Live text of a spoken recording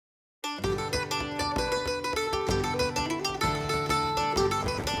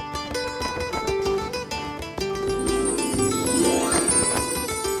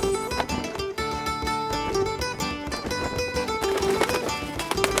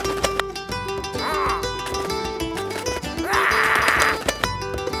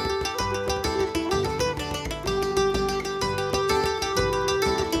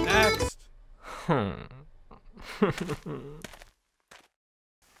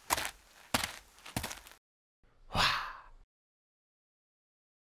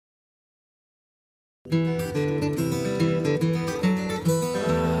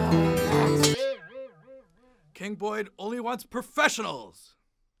King Boyd only wants professionals.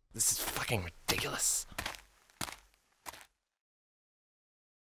 This is fucking ridiculous.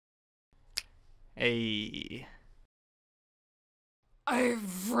 Hey. I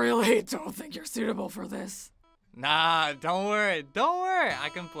really don't think you're suitable for this. Nah, don't worry. Don't worry. I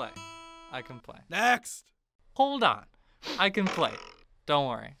can play. I can play. Next. Hold on. I can play. Don't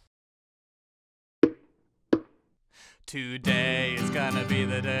worry. Today is gonna be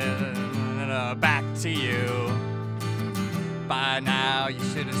the day. Back to you. By now, you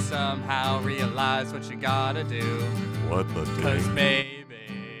should have somehow realized what you gotta do. What the dick? 'Cause maybe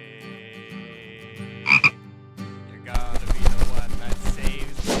you're gonna be the one that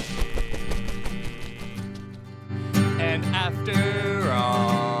saves me. And after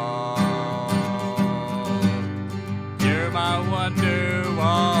all, you're my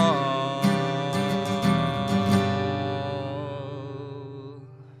Wonderwall.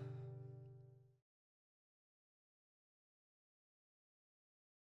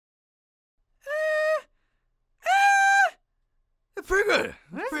 Pretty good.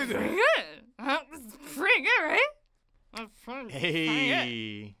 Pretty good. It's pretty good, right? That's pretty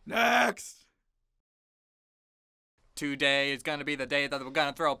Hey. Next. Today is gonna be the day that we're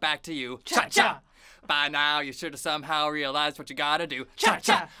gonna throw it back to you. Cha-cha. By now, you should have somehow realized what you gotta do.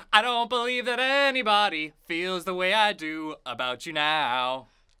 Cha-cha. I don't believe that anybody feels the way I do about you now.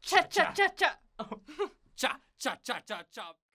 Cha-cha-cha-cha. Cha-cha-cha-cha-cha.